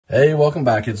Hey, welcome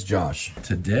back. It's Josh.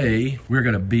 Today, we're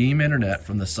going to beam internet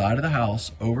from the side of the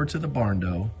house over to the barn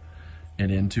door and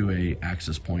into a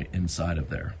access point inside of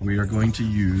there. We are going to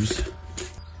use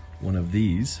one of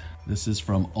these. This is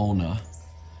from ULNA.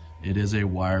 It is a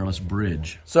wireless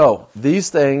bridge. So these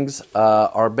things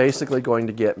are basically going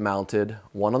to get mounted,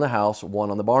 one on the house,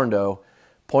 one on the barn door,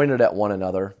 pointed at one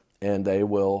another, and they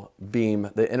will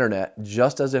beam the internet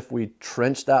just as if we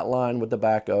trenched that line with the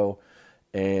backhoe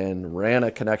and ran a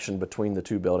connection between the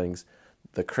two buildings.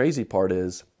 The crazy part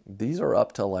is these are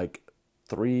up to like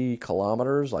 3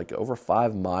 kilometers, like over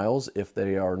 5 miles if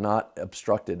they are not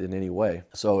obstructed in any way.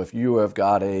 So if you have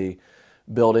got a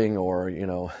building or,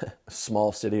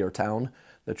 small city or town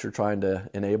that you're trying to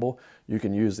enable, you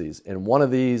can use these. And one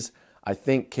of these I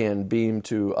think can beam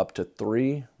to up to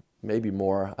 3, maybe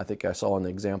more. I think I saw in the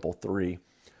example 3.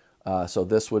 So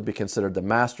this would be considered the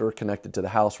master connected to the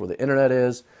house where the internet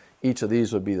is. Each of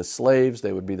these would be the slaves.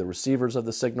 They would be the receivers of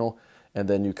the signal. And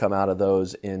then you come out of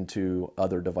those into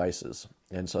other devices.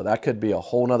 And so that could be a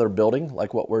whole nother building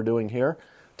like what we're doing here,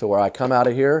 to where I come out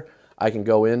of here, I can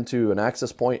go into an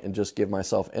access point and just give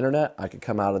myself internet. I could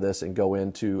come out of this and go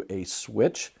into a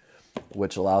switch,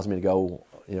 which allows me to go,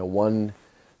 one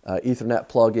Ethernet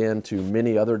plug in to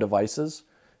many other devices.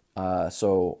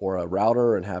 Or a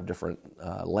router and have different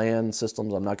LAN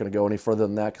systems. I'm not going to go any further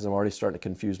than that because I'm already starting to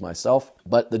confuse myself.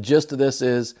 But the gist of this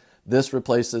is this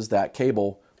replaces that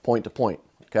cable point to point,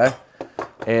 okay?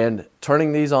 And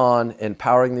turning these on and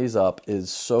powering these up is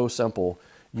so simple.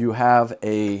 You have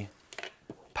a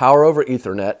power over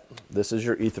Ethernet. This is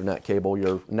your Ethernet cable,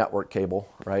 your network cable,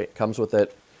 right? Comes with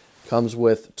it. Comes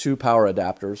with 2 power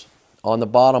adapters. On the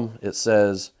bottom it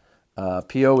says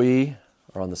PoE,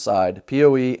 or on the side,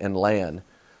 PoE and LAN.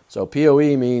 So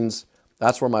PoE means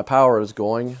that's where my power is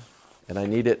going, and I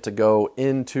need it to go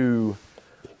into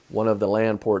one of the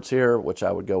LAN ports here, which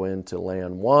I would go into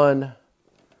LAN 1.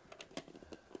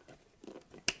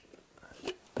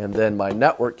 And then my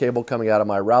network cable coming out of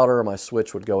my router or my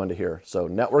switch would go into here. So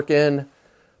network in,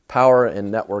 power, and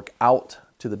network out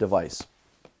to the device.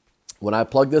 When I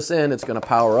plug this in, it's going to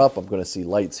power up. I'm going to see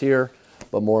lights here,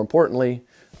 but more importantly,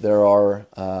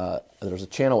 there's a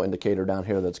channel indicator down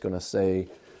here that's going to say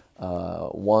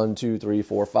 1, 2, 3,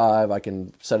 4, 5. I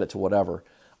can set it to whatever.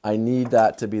 I need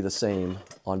that to be the same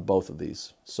on both of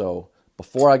these. So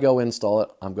before I go install it,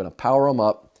 I'm going to power them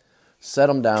up, set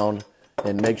them down,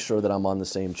 and make sure that I'm on the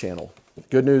same channel.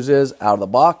 Good news is, out of the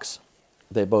box,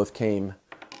 they both came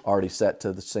already set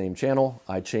to the same channel.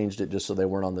 I changed it just so they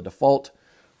weren't on the default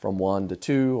from 1 to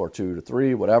 2 or 2 to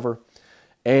 3, whatever.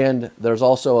 And there's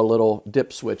also a little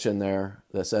dip switch in there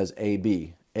that says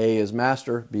AB. A is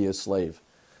master, B is slave.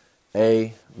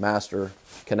 A, master,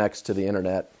 connects to the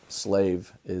internet.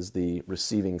 Slave is the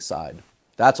receiving side.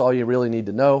 That's all you really need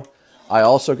to know. I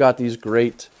also got these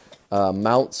great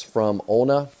mounts from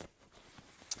ULNA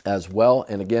as well.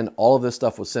 And again, all of this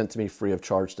stuff was sent to me free of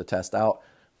charge to test out,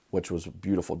 which was a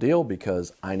beautiful deal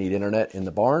because I need internet in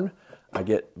the barn. I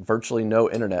get virtually no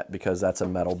internet because that's a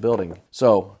metal building.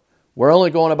 So we're only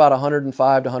going about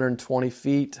 105 to 120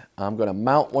 feet. I'm going to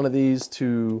mount one of these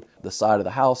to the side of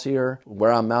the house here.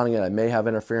 Where I'm mounting it, I may have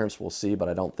interference. We'll see, but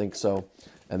I don't think so.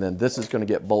 And then this is going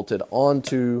to get bolted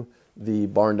onto the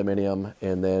barn dominium,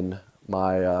 and then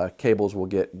my cables will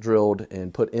get drilled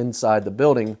and put inside the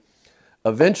building.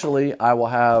 Eventually, I will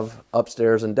have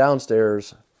upstairs and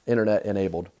downstairs internet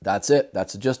enabled. That's it.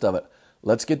 That's the gist of it.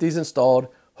 Let's get these installed,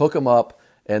 hook them up,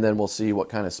 and then we'll see what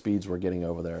kind of speeds we're getting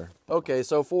over there. Okay,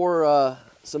 so for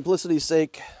simplicity's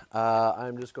sake,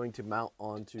 I'm just going to mount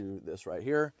onto this right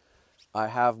here. I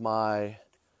have my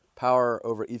power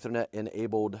over Ethernet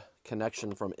enabled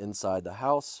connection from inside the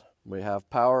house. We have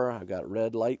power. I've got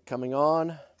red light coming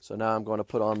on. So now I'm going to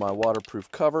put on my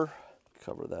waterproof cover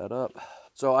that up.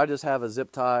 So I just have a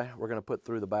zip tie we're going to put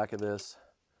through the back of this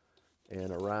and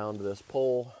around this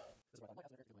pole.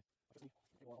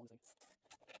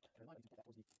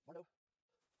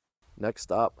 Next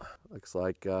stop, looks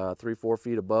like 3-4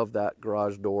 feet above that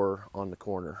garage door on the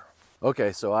corner.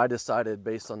 Okay, so I decided,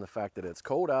 based on the fact that it's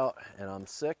cold out and I'm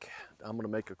sick, I'm gonna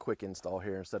make a quick install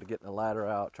here instead of getting a ladder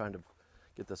out, trying to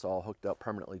get this all hooked up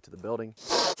permanently to the building.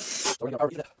 So we're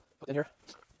gonna put in here.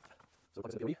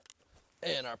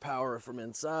 And our power from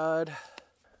inside.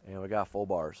 And we got full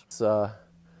bars. Let's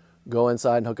go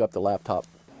inside and hook up the laptop.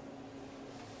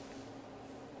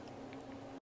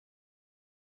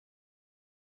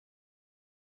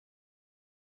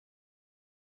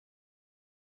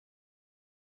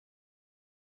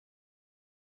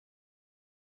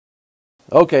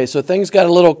 Okay, so things got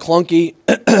a little clunky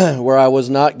where I was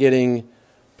not getting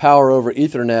power over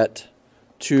Ethernet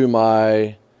to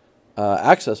my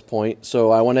access point.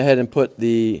 So I went ahead and put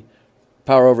the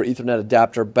power over Ethernet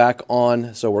adapter back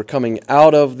on. So we're coming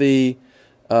out of the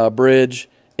bridge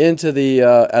into the,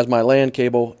 as my LAN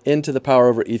cable, into the power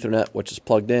over Ethernet, which is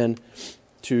plugged in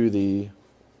to the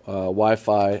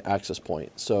Wi-Fi access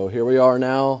point. So here we are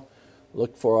now.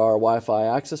 Look for our Wi-Fi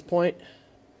access point.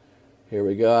 Here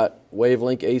we got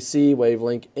wavelength AC,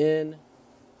 wavelength in.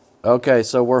 Okay,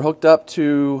 so we're hooked up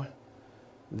to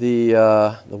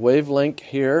the wavelength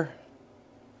here,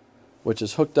 which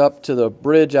is hooked up to the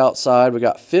bridge outside. We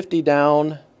got 50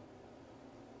 down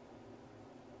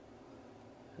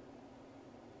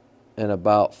and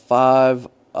about 5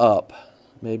 up,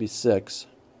 maybe 6.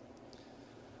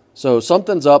 So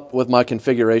something's up with my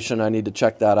configuration. I need to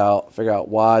check that out, figure out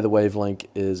why the wavelength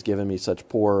is giving me such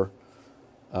poor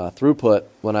throughput.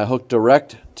 When I hook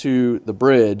direct to the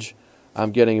bridge,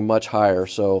 I'm getting much higher.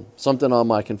 So something on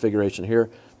my configuration here,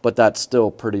 but that's still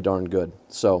pretty darn good.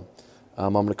 So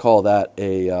I'm going to call that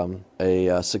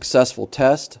a successful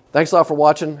test. Thanks a lot for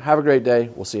watching. Have a great day.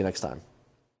 We'll see you next time.